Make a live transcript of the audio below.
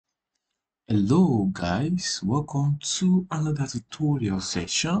Hello guys, welcome to another tutorial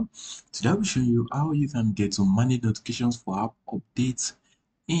session. Today I'll be showing you how you can get to manage notifications for app updates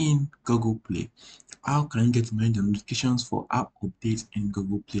in Google Play. How can you get to manage the notifications for app updates in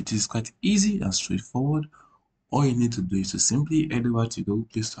Google Play? This is quite easy and straightforward. All you need to do is to simply head over to Google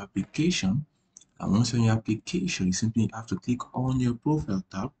Play Store application, and once you're in your application, you simply have to click on your profile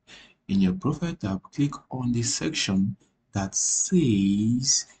tab. In your profile tab, click on the section that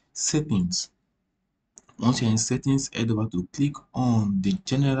says settings. Once you're in settings, head over to click on the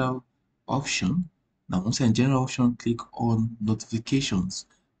general option. Now, once you're in general option, click on notifications.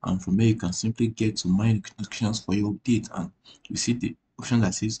 And from there, you can simply get to my notifications for your update. And you see the option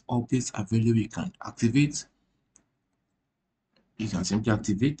that says updates available. You can activate. You can simply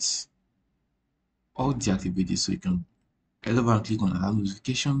activate or deactivate it. So you can head over and click on allow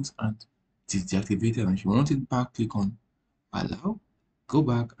notifications and it is deactivated. And if you want it back, click on allow, go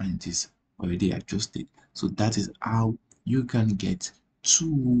back, and it is already adjusted. So that is how you can get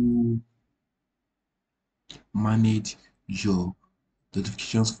to manage your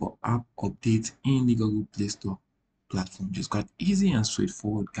notifications for app updates in the Google Play Store platform. Just quite easy and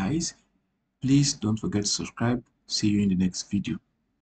straightforward, guys. Please don't forget to subscribe. See you in the next video.